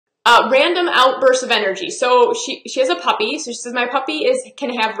Random outbursts of energy. So she has a puppy. So she says my puppy can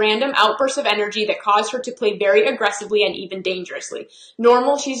have random outbursts of energy that cause her to play very aggressively and even dangerously.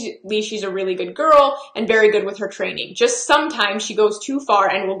 Normally she's a really good girl and very good with her training. Just sometimes she goes too far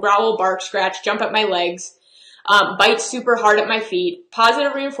and will growl, bark, scratch, jump at my legs, bite super hard at my feet.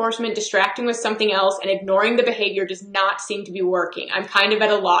 Positive reinforcement, distracting with something else, and ignoring the behavior does not seem to be working. I'm kind of at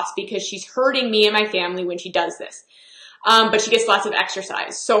a loss because she's hurting me and my family when she does this. But she gets lots of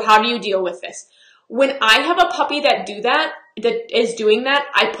exercise. So how do you deal with this? When I have a puppy that is doing that,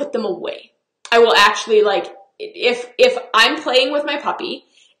 I put them away. I will actually, like, if I'm playing with my puppy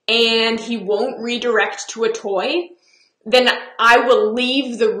and he won't redirect to a toy, then I will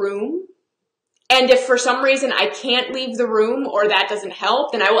leave the room. And if for some reason I can't leave the room or that doesn't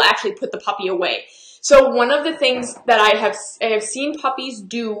help, then I will actually put the puppy away. So one of the things that I have seen puppies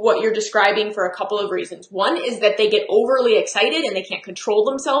do what you're describing for a couple of reasons. One is that they get overly excited and they can't control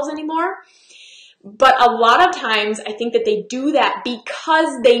themselves anymore. But a lot of times I think that they do that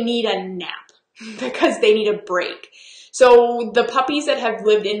because they need a nap, because they need a break. So the puppies that have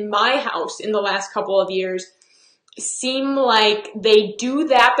lived in my house in the last couple of years seem like they do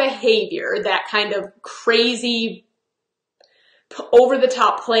that behavior, that kind of crazy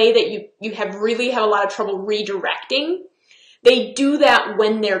over-the-top play that you really have a lot of trouble redirecting. They do that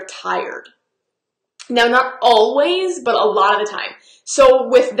when they're tired. Now, not always, but a lot of the time. So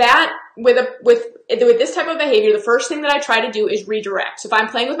with that, with this type of behavior, the first thing that I try to do is redirect. So if I'm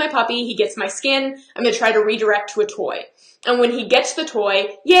playing with my puppy, he gets my skin, I'm going to try to redirect to a toy. And when he gets the toy,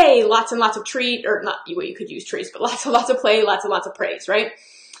 yay, lots and lots of treat, or not, well, you could use treats, but lots and lots of play, lots and lots of praise, right?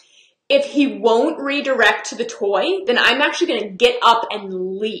 If he won't redirect to the toy, then I'm actually going to get up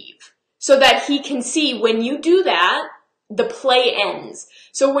and leave so that he can see when you do that, the play ends.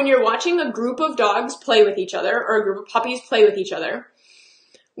 So when you're watching a group of dogs play with each other or a group of puppies play with each other,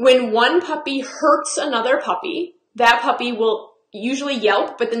 when one puppy hurts another puppy, that puppy will usually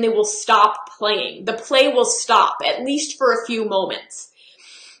yelp, but then they will stop playing. The play will stop, at least for a few moments.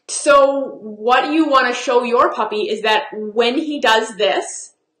 So what you want to show your puppy is that when he does this,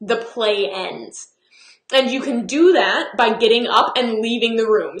 the play ends. And you can do that by getting up and leaving the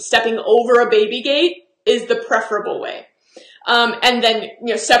room. Stepping over a baby gate is the preferable way. And then,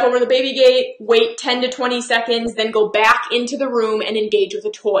 step over the baby gate, wait 10 to 20 seconds, then go back into the room and engage with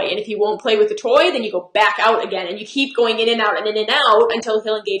a toy. And if he won't play with the toy, then you go back out again. And you keep going in and out and in and out until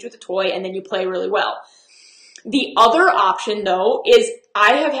he'll engage with the toy, and then you play really well. The other option, though, is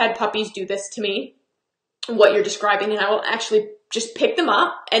I have had puppies do this to me, what you're describing, and I will actually just pick them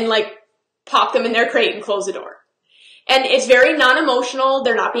up and pop them in their crate and close the door. And it's very non-emotional.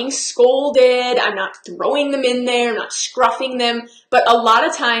 They're not being scolded. I'm not throwing them in there. I'm not scruffing them. But a lot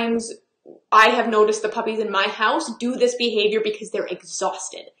of times I have noticed the puppies in my house do this behavior because they're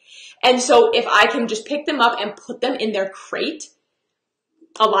exhausted. And so if I can just pick them up and put them in their crate,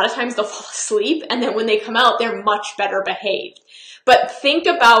 a lot of times they'll fall asleep. And then when they come out, they're much better behaved. But think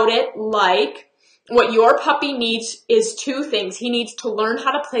about it like what your puppy needs is two things. He needs to learn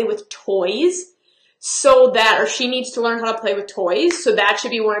how to play with toys or she needs to learn how to play with toys. So that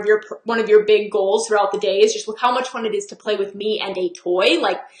should be one of your big goals throughout the day is just look how much fun it is to play with me and a toy,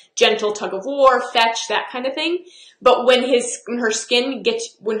 like gentle tug of war, fetch, that kind of thing. But when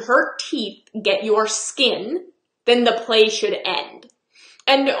her teeth get your skin, then the play should end.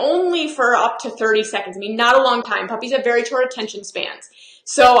 And only for up to 30 seconds. I mean, not a long time. Puppies have very short attention spans.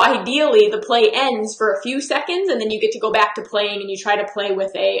 So ideally, the play ends for a few seconds, and then you get to go back to playing, and you try to play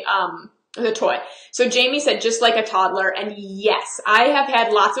with a toy. So Jamie said, just like a toddler, and yes, I have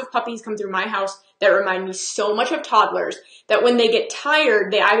had lots of puppies come through my house that remind me so much of toddlers that when they get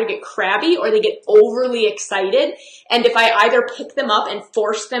tired, they either get crabby or they get overly excited. And if I either pick them up and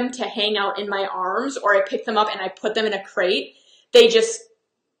force them to hang out in my arms, or I pick them up and I put them in a crate, they just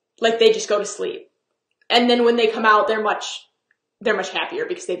go to sleep. And then when they come out, they're much happier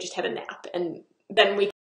because they've just had a nap. And then we